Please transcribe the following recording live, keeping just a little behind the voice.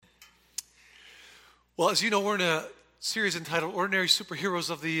Well, as you know, we're in a series entitled Ordinary Superheroes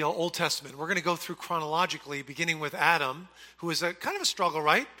of the Old Testament. We're going to go through chronologically, beginning with Adam, who is a kind of a struggle,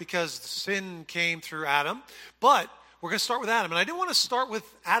 right? Because sin came through Adam. But we're going to start with Adam. And I didn't want to start with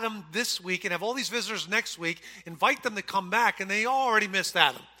Adam this week and have all these visitors next week, invite them to come back, and they already missed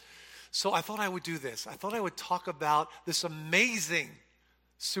Adam. So I thought I would do this. I thought I would talk about this amazing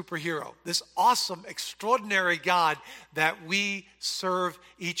superhero, this awesome, extraordinary God that we serve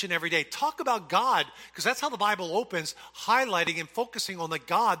each and every day. Talk about God, because that's how the Bible opens, highlighting and focusing on the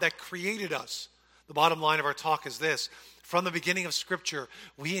God that created us. The bottom line of our talk is this. From the beginning of Scripture,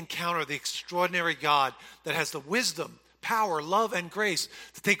 we encounter the extraordinary God that has the wisdom, power, love, and grace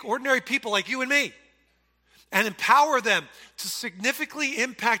to take ordinary people like you and me and empower them to significantly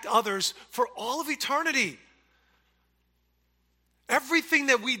impact others for all of eternity. Everything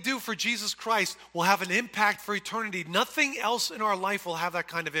that we do for Jesus Christ will have an impact for eternity. Nothing else in our life will have that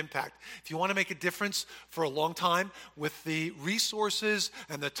kind of impact. If you want to make a difference for a long time with the resources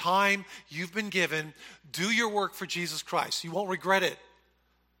and the time you've been given, do your work for Jesus Christ. You won't regret it.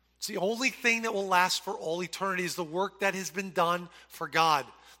 It's the only thing that will last for all eternity is the work that has been done for God,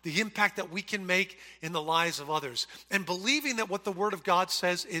 the impact that we can make in the lives of others, and believing that what the Word of God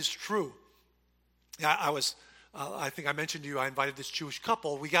says is true. I think I mentioned to you, I invited this Jewish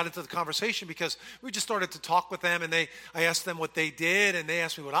couple. We got into the conversation because we just started to talk with them, and I asked them what they did, and they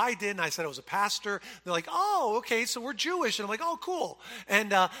asked me what I did, and I said I was a pastor. They're like, oh, okay, so we're Jewish. And I'm like, oh, cool.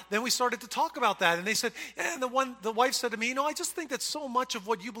 And then we started to talk about that, and they said, and the wife said to me, I just think that so much of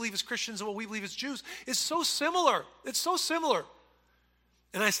what you believe as Christians and what we believe as Jews is so similar. It's so similar.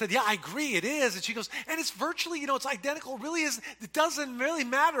 And I said, yeah, I agree, it is. And she goes, and it's virtually, it's identical. It really is. It doesn't really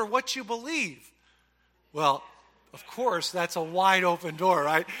matter what you believe. Well, of course, that's a wide open door,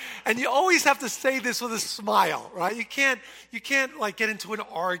 right? And you always have to say this with a smile, right? You can't like get into an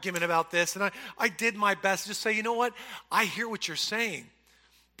argument about this. And I did my best to just say, you know what? I hear what you're saying.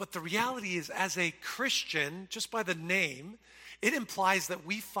 But the reality is, as a Christian, just by the name, it implies that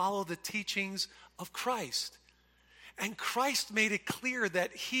we follow the teachings of Christ. And Christ made it clear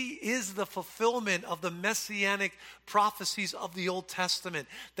that he is the fulfillment of the messianic prophecies of the Old Testament,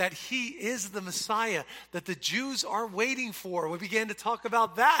 that he is the Messiah that the Jews are waiting for. We began to talk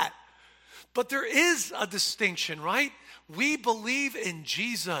about that. But there is a distinction, right? We believe in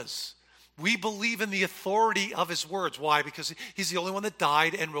Jesus. We believe in the authority of his words. Why? Because he's the only one that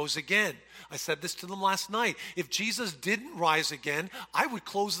died and rose again. I said this to them last night. If Jesus didn't rise again, I would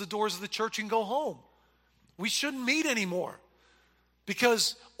close the doors of the church and go home. We shouldn't meet anymore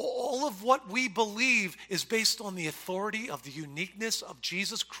because all of what we believe is based on the authority of the uniqueness of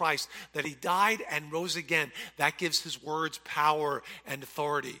Jesus Christ, that he died and rose again. That gives his words power and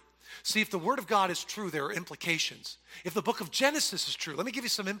authority. See, if the word of God is true, there are implications. If the book of Genesis is true, let me give you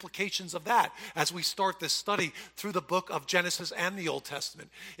some implications of that as we start this study through the book of Genesis and the Old Testament.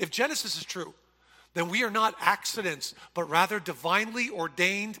 If Genesis is true, then we are not accidents, but rather divinely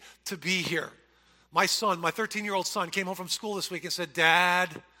ordained to be here. My 13-year-old son, came home from school this week and said, Dad,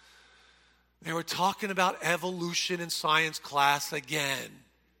 they were talking about evolution in science class again.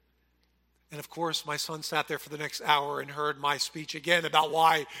 And of course, my son sat there for the next hour and heard my speech again about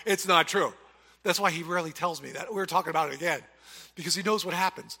why it's not true. That's why he rarely tells me that. We were talking about it again because he knows what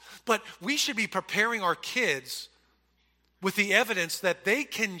happens. But we should be preparing our kids with the evidence that they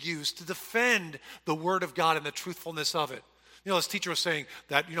can use to defend the Word of God and the truthfulness of it. This teacher was saying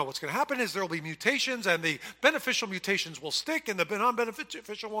that, what's going to happen is there will be mutations and the beneficial mutations will stick and the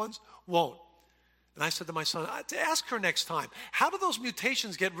non-beneficial ones won't. And I said to my son, ask her next time, how do those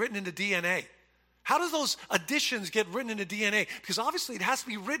mutations get written into DNA? How do those additions get written into DNA? Because obviously it has to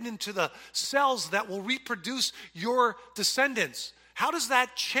be written into the cells that will reproduce your descendants. How does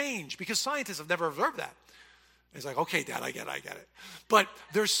that change? Because scientists have never observed that. He's like, okay, Dad, I get it. But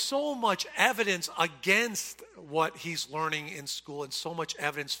there's so much evidence against what he's learning in school and so much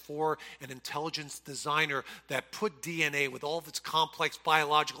evidence for an intelligence designer that put DNA with all of its complex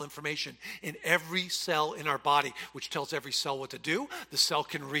biological information in every cell in our body, which tells every cell what to do. The cell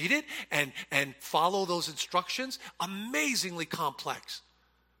can read it and follow those instructions. Amazingly complex.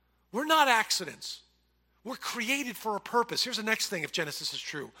 We're not accidents. We're created for a purpose. Here's the next thing if Genesis is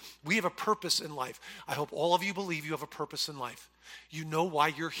true. We have a purpose in life. I hope all of you believe you have a purpose in life. You know why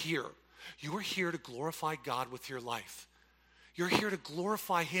you're here. You are here to glorify God with your life. You're here to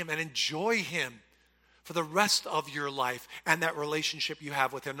glorify him and enjoy him for the rest of your life and that relationship you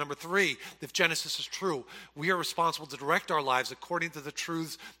have with him. Number 3, if Genesis is true, we are responsible to direct our lives according to the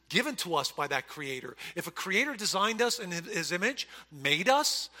truths given to us by that creator. If a creator designed us in his image, made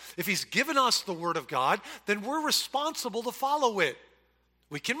us, if he's given us the word of God, then we're responsible to follow it.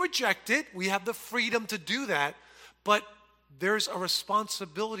 We can reject it. We have the freedom to do that. But there's a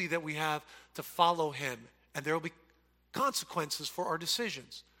responsibility that we have to follow him. And there will be consequences for our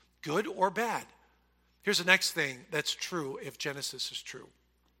decisions, good or bad. Here's the next thing that's true if Genesis is true.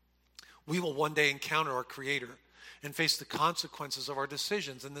 We will one day encounter our Creator and face the consequences of our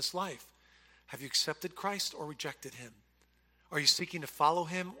decisions in this life. Have you accepted Christ or rejected him? Are you seeking to follow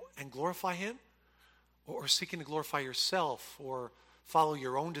him and glorify him? Or seeking to glorify yourself or follow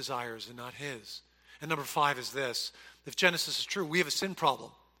your own desires and not his? And number 5 is this. If Genesis is true, we have a sin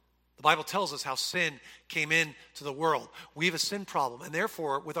problem. The Bible tells us how sin came into the world. We have a sin problem. And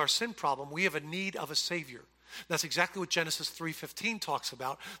therefore, with our sin problem, we have a need of a Savior. That's exactly what Genesis 3:15 talks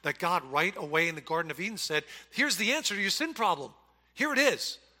about. That God right away in the Garden of Eden said, here's the answer to your sin problem. Here it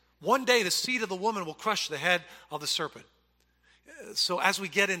is. One day the seed of the woman will crush the head of the serpent. So as we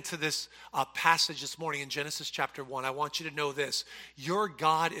get into this passage this morning in Genesis chapter 1, I want you to know this. Your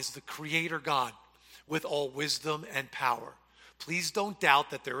God is the Creator God with all wisdom and power. Please don't doubt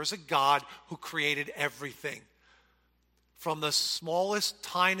that there is a God who created everything. From the smallest,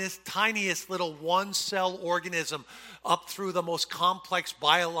 tiniest little one-cell organism up through the most complex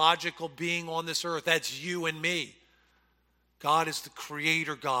biological being on this earth. That's you and me. God is the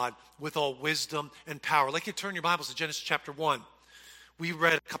Creator God with all wisdom and power. I'd like you to turn your Bibles to Genesis chapter 1. We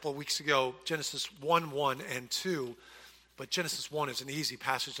read a couple of weeks ago Genesis 1:1 and 2, but Genesis 1 is an easy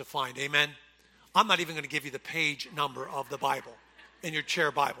passage to find. Amen? I'm not even going to give you the page number of the Bible in your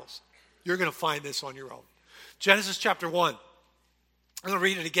chair Bibles. You're going to find this on your own. Genesis chapter 1. I'm going to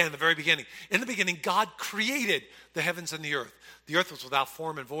read it again at the very beginning. In the beginning, God created the heavens and the earth. The earth was without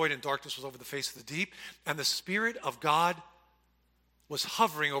form and void, and darkness was over the face of the deep. And the Spirit of God was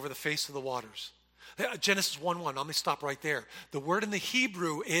hovering over the face of the waters. Genesis 1:1. Let me stop right there. The word in the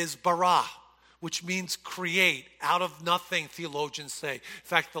Hebrew is bara, which means create, out of nothing, theologians say. In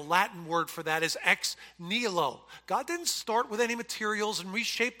fact, the Latin word for that is ex nihilo. God didn't start with any materials and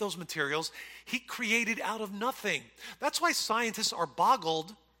reshape those materials. He created out of nothing. That's why scientists are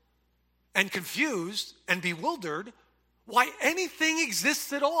boggled and confused and bewildered why anything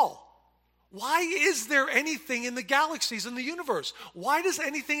exists at all. Why is there anything in the galaxies in the universe? Why does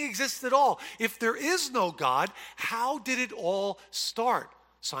anything exist at all? If there is no God, how did it all start?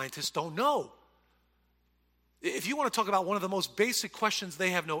 Scientists don't know. If you want to talk about one of the most basic questions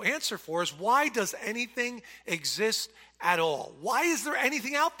they have no answer for is, why does anything exist at all? Why is there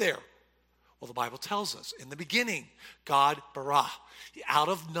anything out there? Well, the Bible tells us, in the beginning, God bara. Out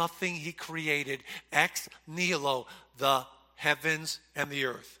of nothing he created, ex nihilo, the heavens and the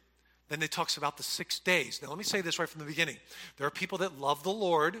earth. Then it talks about the 6 days. Now, let me say this right from the beginning. There are people that love the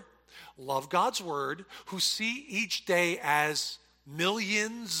Lord, love God's word, who see each day as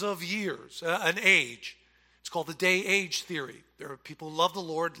millions of years, an age. It's called the day-age theory. There are people who love the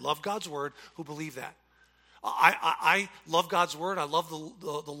Lord, love God's word, who believe that. I love God's word. I love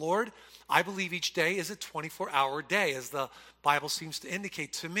the Lord. I believe each day is a 24-hour day, as the Bible seems to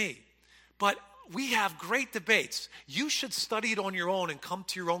indicate to me. But we have great debates. You should study it on your own and come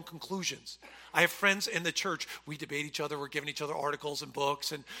to your own conclusions. I have friends in the church. We debate each other. We're giving each other articles and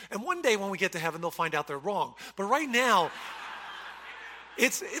books. And one day when we get to heaven, they'll find out they're wrong. But right now,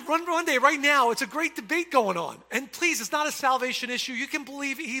 one day, right now, it's a great debate going on. And please, it's not a salvation issue. You can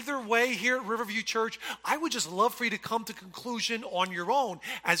believe either way here at Riverview Church. I would just love for you to come to conclusion on your own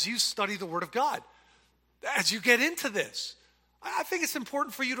as you study the Word of God. As you get into this, I think it's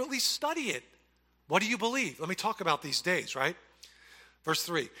important for you to at least study it. What do you believe? Let me talk about these days, right? Verse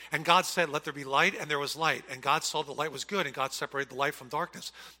 3, and God said, let there be light, and there was light. And God saw the light was good, and God separated the light from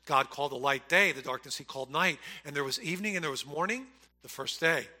darkness. God called the light day, the darkness he called night. And there was evening and there was morning, the first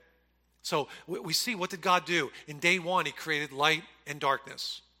day. So we see, what did God do? In day 1, he created light and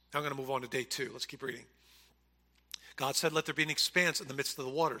darkness. Now I'm going to move on to day 2. Let's keep reading. God said, let there be an expanse in the midst of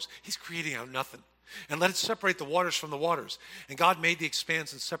the waters. He's creating out of nothing. And let it separate the waters from the waters. And God made the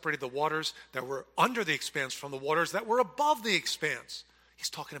expanse and separated the waters that were under the expanse from the waters that were above the expanse. He's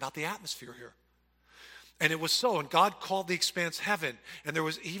talking about the atmosphere here. And it was so. And God called the expanse heaven. And there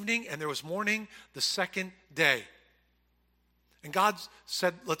was evening and there was morning, the second day. And God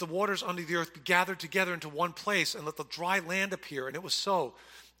said, let the waters under the earth be gathered together into one place, and let the dry land appear. And it was so.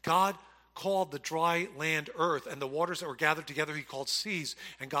 God called the dry land earth, and the waters that were gathered together he called seas,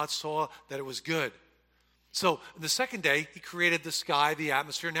 and God saw that it was good. So the second day, he created the sky, the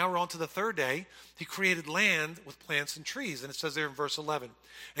atmosphere. Now we're on to the third day. He created land with plants and trees. And it says there in verse 11,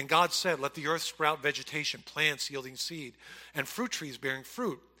 and God said, let the earth sprout vegetation, plants yielding seed, and fruit trees bearing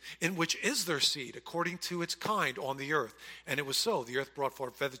fruit, in which is their seed, according to its kind on the earth. And it was so. The earth brought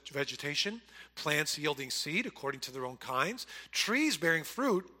forth vegetation, plants yielding seed, according to their own kinds, trees bearing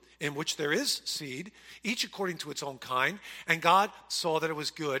fruit, in which there is seed, each according to its own kind. And God saw that it was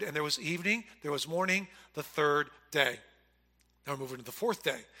good. And there was evening, there was morning, the third day. Now we're moving to the fourth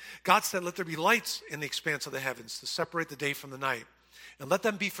day. God said, let there be lights in the expanse of the heavens to separate the day from the night. And let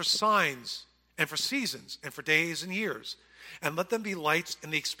them be for signs and for seasons and for days and years. And let them be lights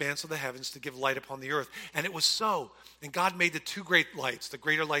in the expanse of the heavens to give light upon the earth. And it was so. And God made the two great lights, the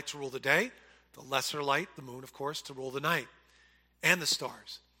greater light to rule the day, the lesser light, the moon, of course, to rule the night, and the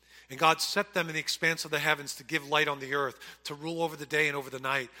stars. And God set them in the expanse of the heavens to give light on the earth, to rule over the day and over the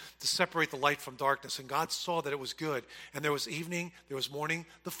night, to separate the light from darkness. And God saw that it was good. And there was evening, there was morning,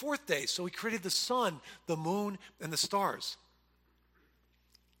 the fourth day. So he created the sun, the moon, and the stars.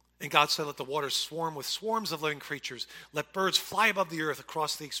 And God said, let the waters swarm with swarms of living creatures. Let birds fly above the earth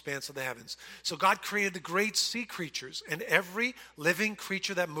across the expanse of the heavens. So God created the great sea creatures and every living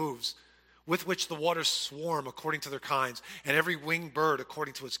creature that moves, with which the waters swarm according to their kinds, and every winged bird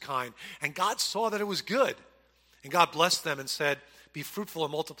according to its kind. And God saw that it was good. And God blessed them and said, be fruitful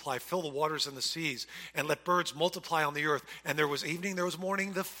and multiply, fill the waters and the seas, and let birds multiply on the earth. And there was evening, there was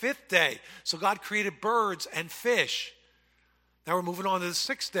morning, the fifth day. So God created birds and fish. Now we're moving on to the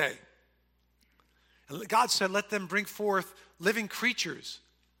sixth day. And God said, let them bring forth living creatures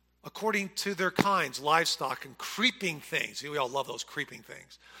according to their kinds, livestock and creeping things. We all love those creeping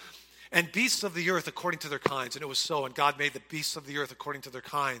things. And beasts of the earth according to their kinds. And it was so. And God made the beasts of the earth according to their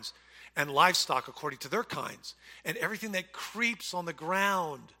kinds, and livestock according to their kinds, and everything that creeps on the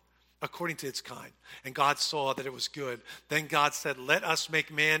ground according to its kind. And God saw that it was good. Then God said, let us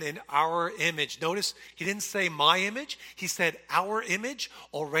make man in our image. Notice he didn't say my image. He said our image.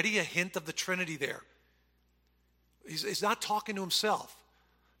 Already a hint of the Trinity there. He's not talking to himself.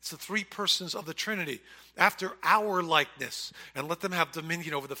 It's the three persons of the Trinity. After our likeness, and let them have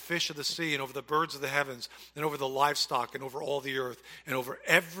dominion over the fish of the sea, and over the birds of the heavens, and over the livestock, and over all the earth, and over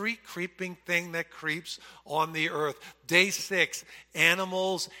every creeping thing that creeps on the earth. Day 6,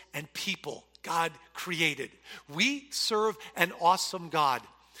 animals and people God created. We serve an awesome God.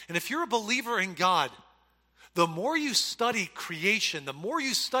 And if you're a believer in God, the more you study creation, the more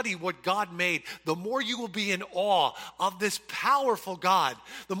you study what God made, the more you will be in awe of this powerful God.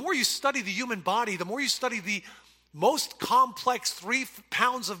 The more you study the human body, the more you study the most complex 3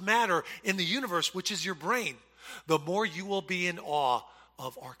 pounds of matter in the universe, which is your brain, the more you will be in awe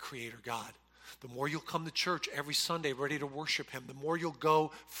of our Creator God. The more you'll come to church every Sunday ready to worship him, the more you'll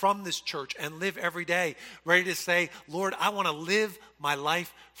go from this church and live every day ready to say, Lord, I want to live my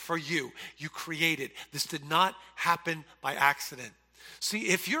life for you. You created. This did not happen by accident. See,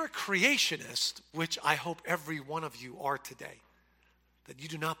 if you're a creationist, which I hope every one of you are today, that you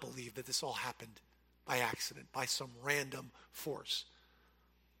do not believe that this all happened by accident, by some random force.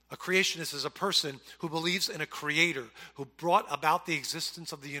 A creationist is a person who believes in a creator who brought about the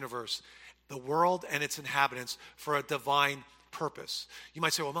existence of the universe, the world and its inhabitants, for a divine purpose. You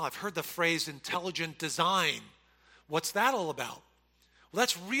might say, well, Mel, I've heard the phrase intelligent design. What's that all about? Well,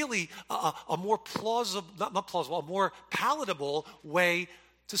 that's really a more plausible, not plausible, a more palatable way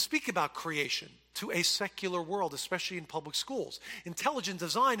to speak about creation to a secular world, especially in public schools. Intelligent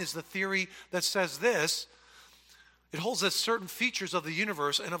design is the theory that says this: it holds that certain features of the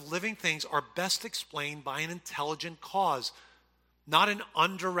universe and of living things are best explained by an intelligent cause, not an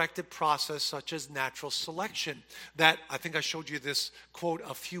undirected process such as natural selection. That, I think I showed you this quote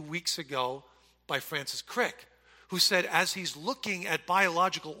a few weeks ago by Francis Crick, who said as he's looking at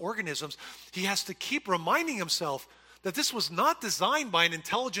biological organisms, he has to keep reminding himself that this was not designed by an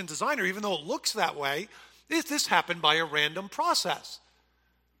intelligent designer, even though it looks that way. This happened by a random process.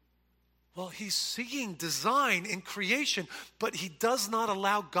 Well, he's seeing design in creation, but he does not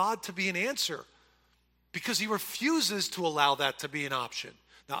allow God to be an answer, because he refuses to allow that to be an option.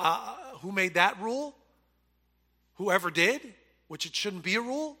 Now, who made that rule? Whoever did, which it shouldn't be a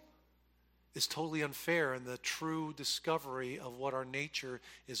rule, is totally unfair in the true discovery of what our nature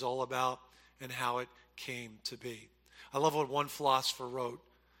is all about and how it came to be. I love what one philosopher wrote.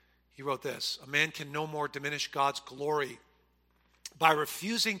 He wrote this: a man can no more diminish God's glory by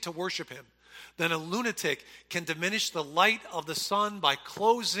refusing to worship him than a lunatic can diminish the light of the sun by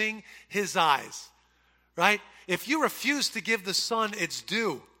closing his eyes. Right? If you refuse to give the sun its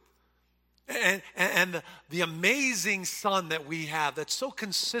due, And the amazing sun that we have that's so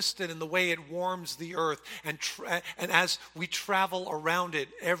consistent in the way it warms the earth and as we travel around it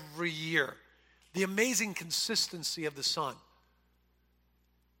every year. The amazing consistency of the sun.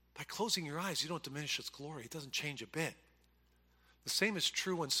 By closing your eyes, you don't diminish its glory. It doesn't change a bit. The same is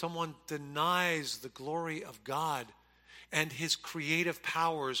true when someone denies the glory of God and his creative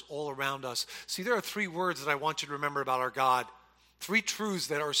powers all around us. See, there are 3 words that I want you to remember about our God. 3 truths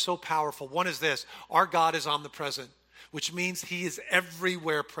that are so powerful. One is this: our God is omnipresent, which means he is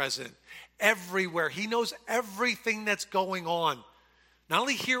everywhere present. Everywhere. He knows everything that's going on. Not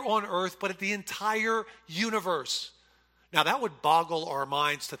only here on earth, but at the entire universe. Now, that would boggle our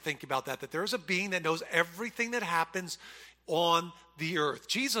minds to think about that there is a being that knows everything that happens on the earth.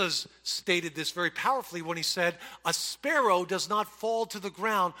 Jesus stated this very powerfully when he said, "A sparrow does not fall to the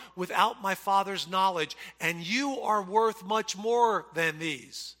ground without my Father's knowledge, and you are worth much more than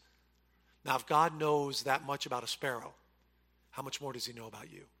these." Now, if God knows that much about a sparrow, how much more does he know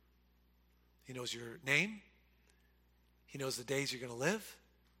about you? He knows your name. He knows the days you're going to live.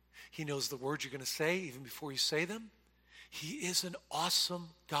 He knows the words you're going to say even before you say them. He is an awesome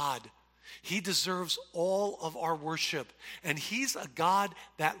God. He deserves all of our worship. And he's a God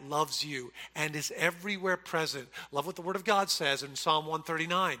that loves you and is everywhere present. Love what the Word of God says in Psalm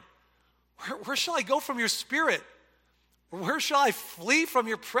 139. Where shall I go from your spirit? Where shall I flee from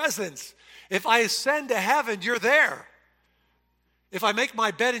your presence? If I ascend to heaven, you're there. If I make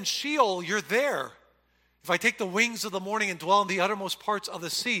my bed in Sheol, you're there. If I take the wings of the morning and dwell in the uttermost parts of the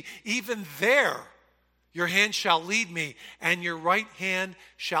sea, even there your hand shall lead me, and your right hand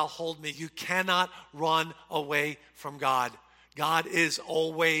shall hold me. You cannot run away from God. God is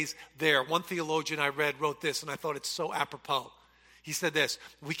always there. One theologian I read wrote this, and I thought it's so apropos. He said this: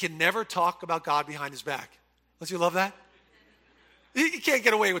 we can never talk about God behind his back. Don't you love that? You can't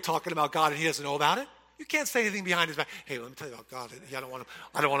get away with talking about God and he doesn't know about it. You can't say anything behind his back. Hey, let me tell you about God. I don't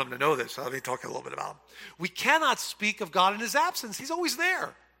want him to know this. So let me talk a little bit about him. We cannot speak of God in his absence. He's always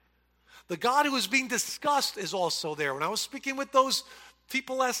there. The God who is being discussed is also there. When I was speaking with those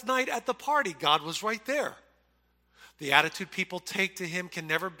people last night at the party, God was right there. The attitude people take to him can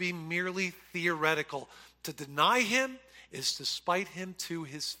never be merely theoretical. To deny him is to spite him to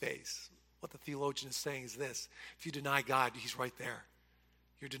his face. What the theologian is saying is this: if you deny God, he's right there.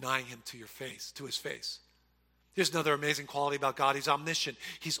 You're denying him to your face, to his face. Here's another amazing quality about God. He's omniscient.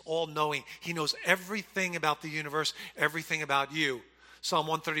 He's all-knowing. He knows everything about the universe, everything about you. Psalm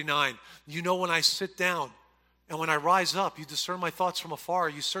 139, you know when I sit down and when I rise up, you discern my thoughts from afar.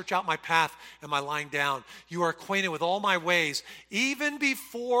 You search out my path and my lying down. You are acquainted with all my ways, even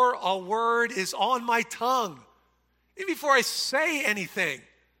before a word is on my tongue, even before I say anything.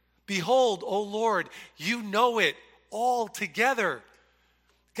 Behold, O Lord, you know it all together.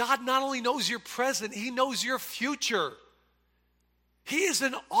 God not only knows your present, he knows your future. He is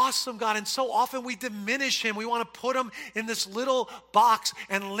an awesome God, and so often we diminish him. We want to put him in this little box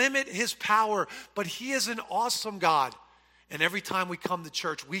and limit his power, but he is an awesome God. And every time we come to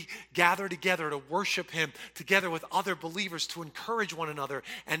church, we gather together to worship him together with other believers, to encourage one another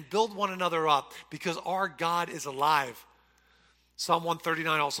and build one another up, because our God is alive. Psalm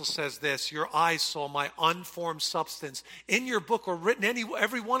 139 also says this: your eyes saw my unformed substance. In your book were written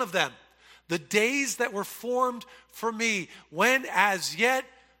every one of them, the days that were formed for me, when as yet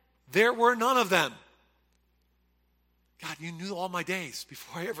there were none of them. God, you knew all my days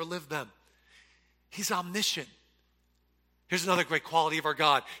before I ever lived them. He's omniscient. Here's another great quality of our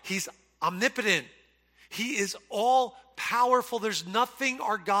God. He's omnipotent. He is all powerful. There's nothing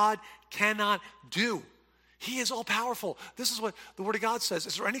our God cannot do. He is all powerful. This is what the Word of God says.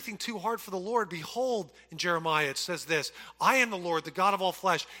 Is there anything too hard for the Lord? Behold, in Jeremiah it says this: I am the Lord, the God of all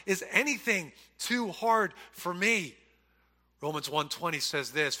flesh. Is anything too hard for me? Romans 1:20 says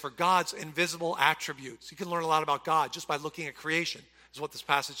this: for God's invisible attributes. You can learn a lot about God just by looking at creation, is what this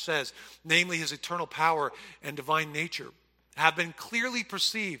passage says. Namely, his eternal power and divine nature have been clearly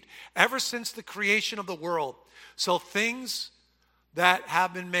perceived ever since the creation of the world. So things that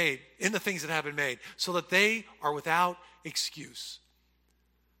have been made, in the things that have been made, so that they are without excuse.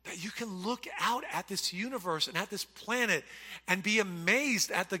 That you can look out at this universe and at this planet and be amazed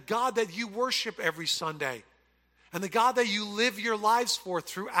at the God that you worship every Sunday and the God that you live your lives for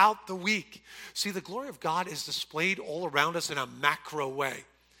throughout the week. See, the glory of God is displayed all around us in a macro way,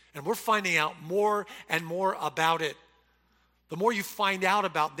 and we're finding out more and more about it. The more you find out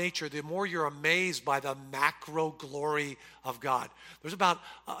about nature, the more you're amazed by the macro glory of God. There's about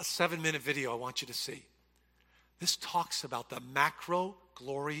a 7-minute video I want you to see. This talks about the macro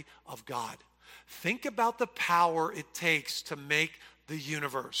glory of God. Think about the power it takes to make the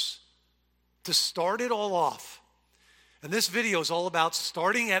universe. to start it all off. And this video is all about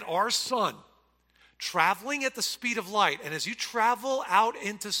starting at our sun, traveling at the speed of light. And as you travel out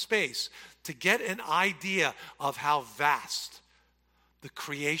into space to get an idea of how vast the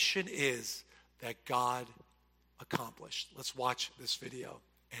creation is that God accomplished. Let's watch this video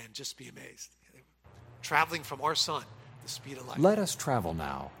and just be amazed. Traveling from our sun, the speed of light. Let us travel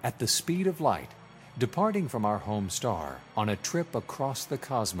now at the speed of light, departing from our home star on a trip across the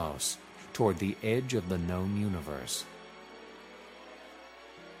cosmos toward the edge of the known universe.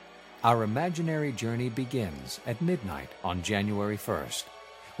 Our imaginary journey begins at midnight on January 1st,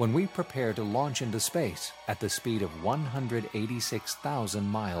 when we prepare to launch into space at the speed of 186,000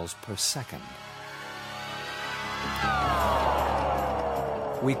 miles per second.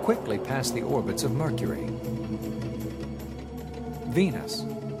 We quickly pass the orbits of Mercury, Venus,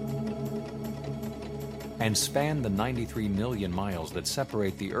 and span the 93 million miles that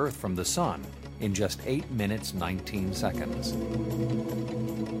separate the Earth from the Sun in just 8 minutes 19 seconds.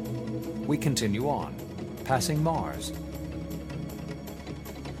 We continue on, passing Mars,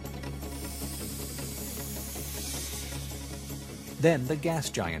 then the gas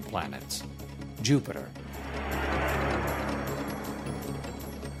giant planets, Jupiter,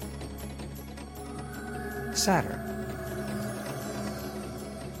 Saturn,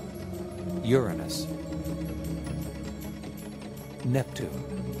 Uranus, Neptune.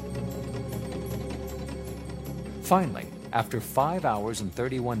 Finally, after 5 hours and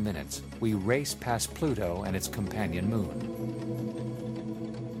 31 minutes, we race past Pluto and its companion moon.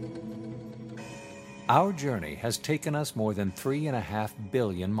 Our journey has taken us more than 3.5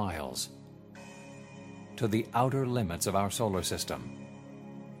 billion miles to the outer limits of our solar system.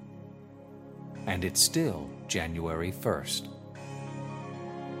 And it's still January 1st.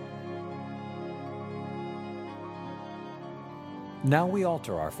 Now we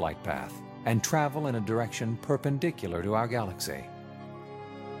alter our flight path and travel in a direction perpendicular to our galaxy.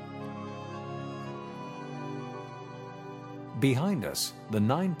 Behind us, the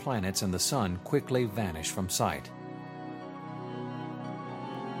 9 planets and the Sun quickly vanish from sight.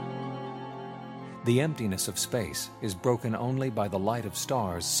 The emptiness of space is broken only by the light of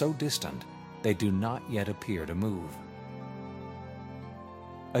stars so distant they do not yet appear to move.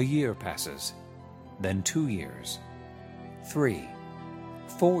 A year passes, then 2 years, 3,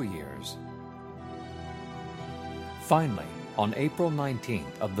 4 years. Finally, on April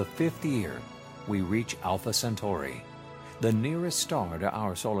 19th of the 5th year, we reach Alpha Centauri, the nearest star to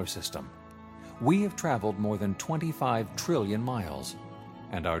our solar system. We have traveled more than 25 trillion miles,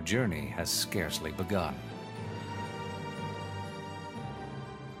 and our journey has scarcely begun.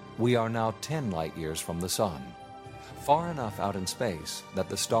 We are now 10 light years from the Sun, far enough out in space that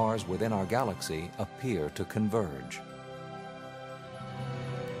the stars within our galaxy appear to converge.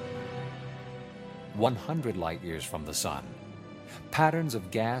 100 light years from the Sun, patterns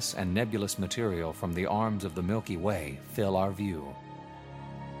of gas and nebulous material from the arms of the Milky Way fill our view.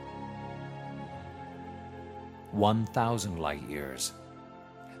 1,000 light years.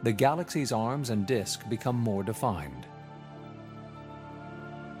 The galaxy's arms and disk become more defined.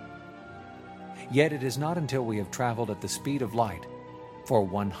 Yet it is not until we have traveled at the speed of light for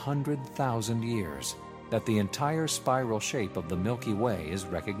 100,000 years that the entire spiral shape of the Milky Way is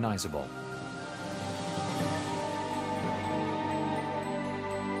recognizable.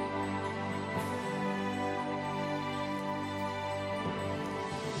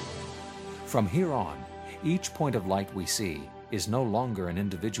 From here on, each point of light we see is no longer an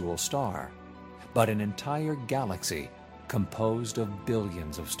individual star, but an entire galaxy composed of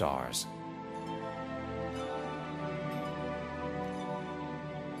billions of stars.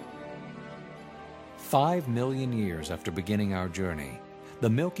 "5 million years after beginning our journey, the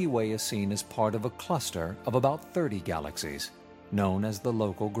Milky Way is seen as part of a cluster of about 30 galaxies, known as the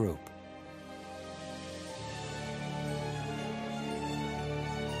Local Group.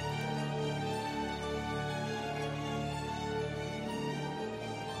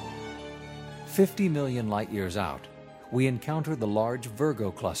 "50 million light-years out, we encounter the large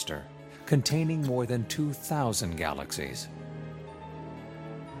Virgo cluster, containing more than 2,000 galaxies.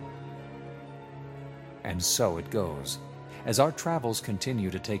 And so it goes, as our travels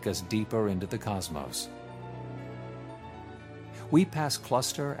continue to take us deeper into the cosmos. We pass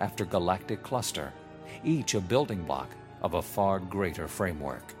cluster after galactic cluster, each a building block of a far greater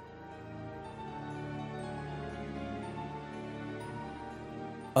framework.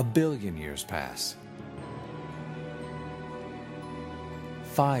 A billion years pass.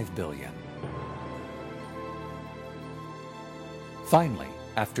 5 billion. Finally,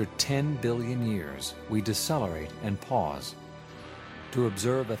 after 10 billion years, we decelerate and pause. to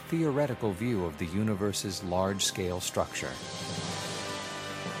observe a theoretical view of the universe's large-scale structure.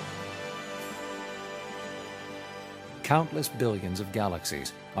 Countless billions of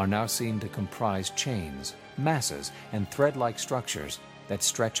galaxies are now seen to comprise chains, masses, and thread-like structures that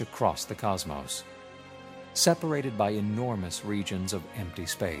stretch across the cosmos, separated by enormous regions of empty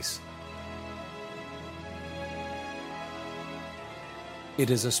space. It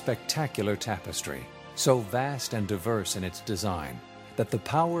is a spectacular tapestry, so vast and diverse in its design that the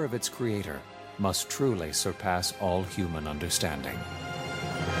power of its creator must truly surpass all human understanding.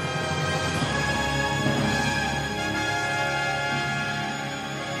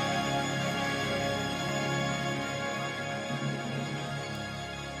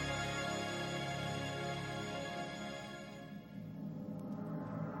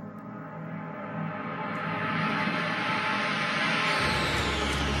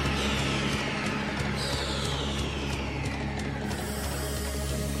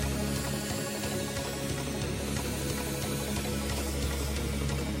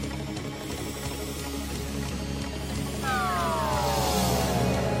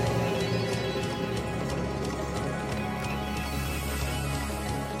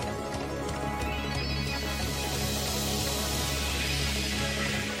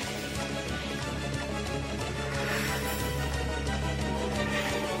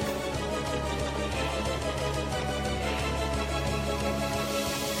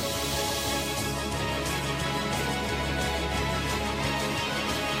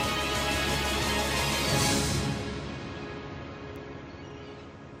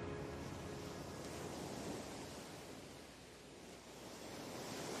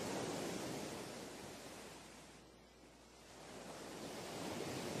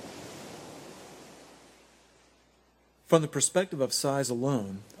 From the perspective of size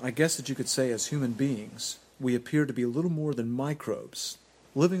alone, I guess that you could say as human beings, we appear to be little more than microbes,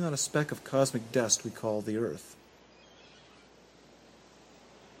 living on a speck of cosmic dust we call the Earth.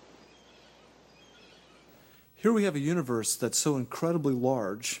 Here we have a universe that's so incredibly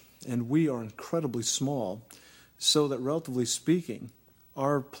large, and we are incredibly small, so that relatively speaking,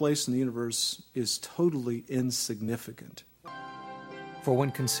 our place in the universe is totally insignificant. For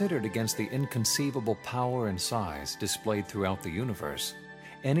when considered against the inconceivable power and size displayed throughout the universe,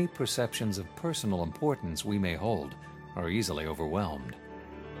 any perceptions of personal importance we may hold are easily overwhelmed.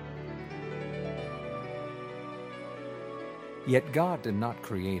 Yet God did not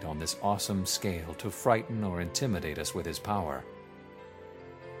create on this awesome scale to frighten or intimidate us with His power.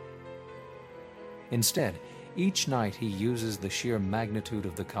 Instead, each night He uses the sheer magnitude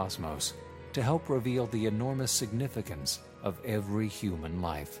of the cosmos to help reveal the enormous significance of every human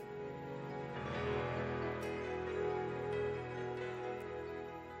life.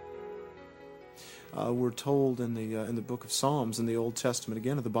 We're told in the book of Psalms, in the Old Testament,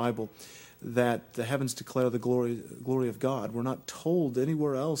 again of the Bible, that the heavens declare the glory of God. We're not told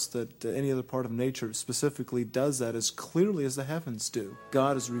anywhere else that any other part of nature specifically does that as clearly as the heavens do.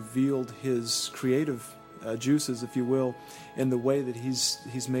 God has revealed His creative juices, if you will, in the way that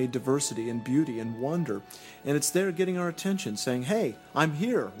He's made diversity and beauty and wonder. And it's there getting our attention, saying, hey, I'm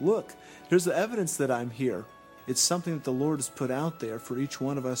here. Look, here's the evidence that I'm here. It's something that the Lord has put out there for each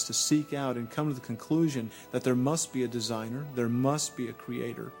one of us to seek out and come to the conclusion that there must be a designer, there must be a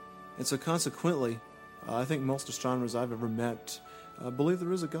creator. And so consequently, I think most astronomers I've ever met believe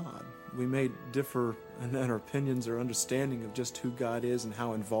there is a God. We may differ in our opinions or understanding of just who God is and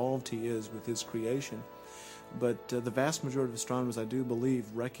how involved He is with His creation. But the vast majority of astronomers, I do believe,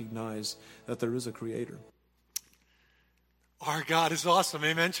 recognize that there is a creator. Our God is awesome.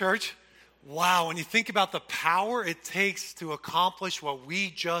 Amen, church? Wow, when you think about the power it takes to accomplish what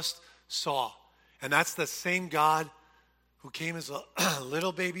we just saw. And that's the same God who came as a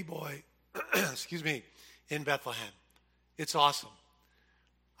little baby boy, in Bethlehem. It's awesome.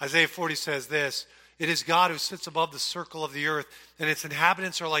 Isaiah 40 says this, "It is God who sits above the circle of the earth, and its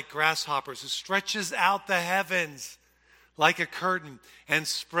inhabitants are like grasshoppers, who stretches out the heavens like a curtain and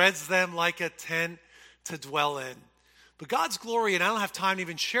spreads them like a tent to dwell in." But God's glory, and I don't have time to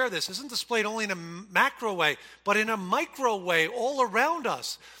even share this, isn't displayed only in a macro way, but in a micro way all around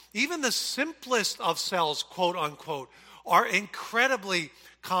us. Even the simplest of cells, quote unquote, are incredibly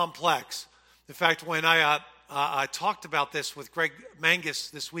complex. In fact, when I talked about this with Greg Mangus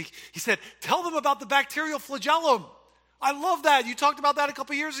this week, he said, tell them about the bacterial flagellum. I love that. You talked about that a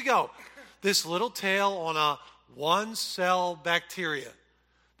couple years ago. This little tail on a one-cell bacteria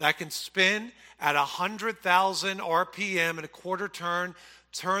that can spin at 100,000 RPM in a quarter turn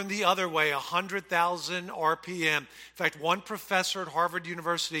turn the other way, 100,000 RPM. In fact, one professor at Harvard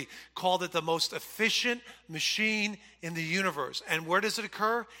University called it the most efficient machine in the universe. And where does it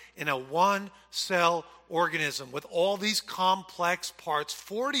occur? In a one-cell organism with all these complex parts,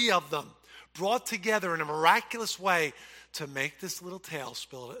 40 of them brought together in a miraculous way to make this little tail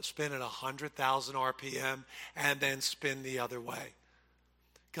spin at 100,000 RPM and then spin the other way.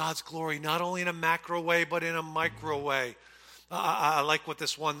 God's glory, not only in a macro way, but in a micro way. I like what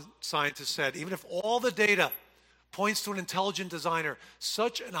this one scientist said. Even if all the data points to an intelligent designer,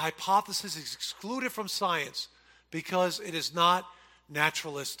 such an hypothesis is excluded from science because it is not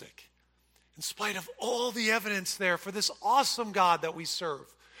naturalistic. In spite of all the evidence there for this awesome God that we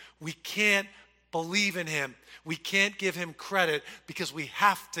serve, we can't believe in him. We can't give him credit because we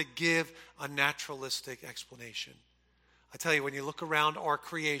have to give a naturalistic explanation. I tell you, when you look around our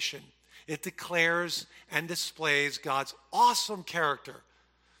creation, it declares and displays God's awesome character,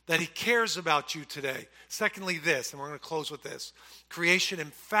 that he cares about you today. Secondly, this, and we're going to close with this. Creation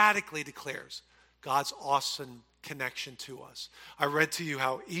emphatically declares God's awesome connection to us. I read to you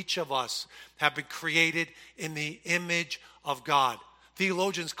how each of us have been created in the image of God.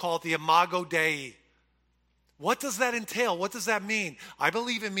 Theologians call it the imago Dei. What does that entail? What does that mean? I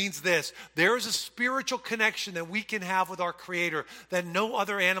believe it means this. There is a spiritual connection that we can have with our Creator that no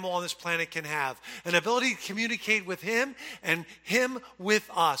other animal on this planet can have. An ability to communicate with him and him with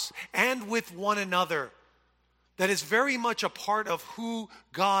us and with one another. That is very much a part of who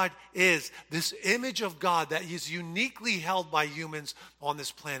God is. This image of God that is uniquely held by humans on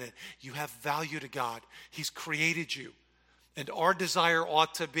this planet. You have value to God. He's created you. And our desire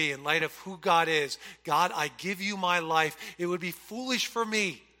ought to be, in light of who God is, God, I give you my life. It would be foolish for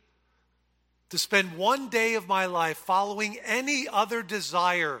me to spend one day of my life following any other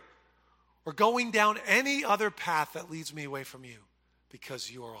desire or going down any other path that leads me away from you, because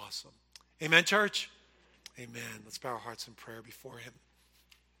you are awesome. Amen, church? Amen. Let's bow our hearts in prayer before him.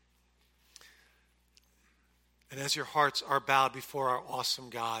 And as your hearts are bowed before our awesome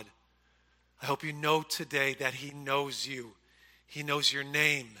God, I hope you know today that he knows you. He knows your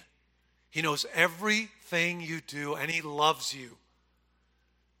name. He knows everything you do, and he loves you.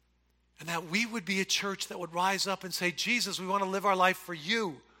 And that we would be a church that would rise up and say, Jesus, we want to live our life for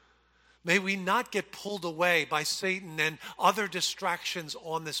you. May we not get pulled away by Satan and other distractions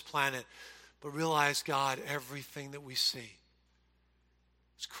on this planet, but realize, God, everything that we see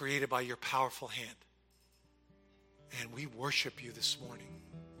is created by your powerful hand. And we worship you this morning.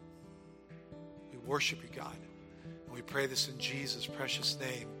 We worship you, God. And we pray this in Jesus' precious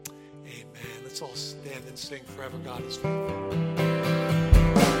name. Amen. Let's all stand and sing Forever God is Faithful.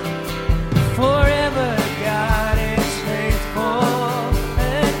 Forever God is faithful,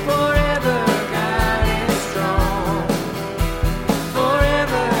 and forever God is strong.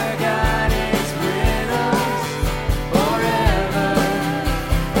 Forever God is with us, forever,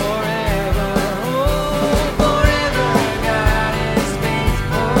 forever. Oh, forever God is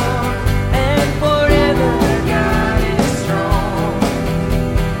faithful, and forever God is strong.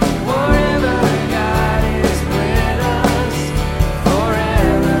 Forever God is with us,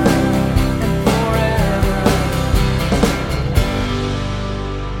 forever and forever.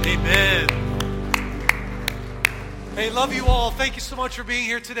 Amen. Hey, love you all. Thank you so much for being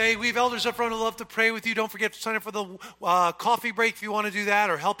here today. We have elders up front who love to pray with you. Don't forget to sign up for the coffee break if you want to do that,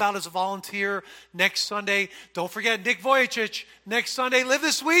 or help out as a volunteer next Sunday. Don't forget Nick Vujicic next Sunday. Live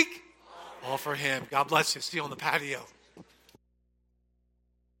this week. All for him. God bless you. See you on the patio.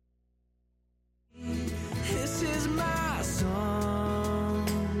 This is my song,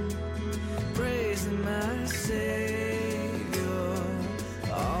 praising my Savior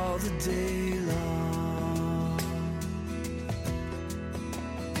all the day long.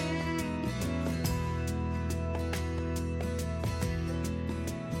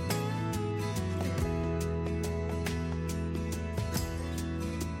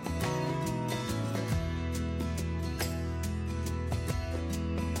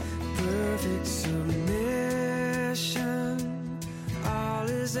 Perfect submission, all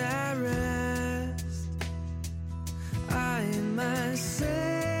is at rest. I am my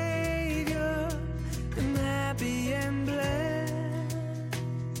Savior, am happy and blessed,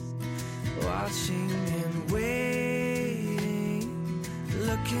 watching and waiting,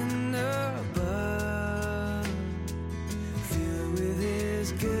 looking above, filled with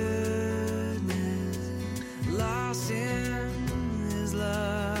his goodness, lost in his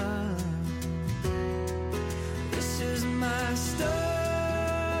love. This is my story,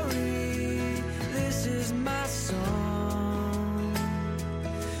 this is my song,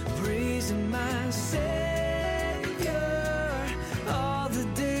 praising my Savior all the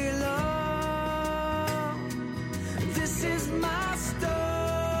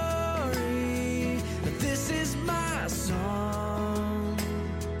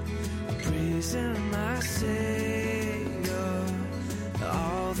Savior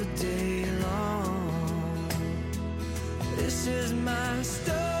all the day long. This is my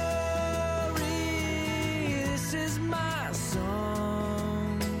story, this is my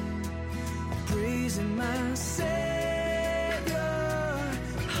song, praising my Savior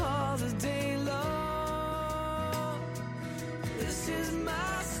all the day long. This is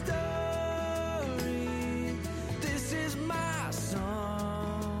my story, this is my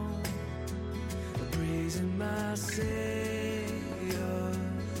song, praising my Savior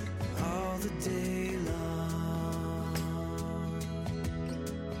all the day long.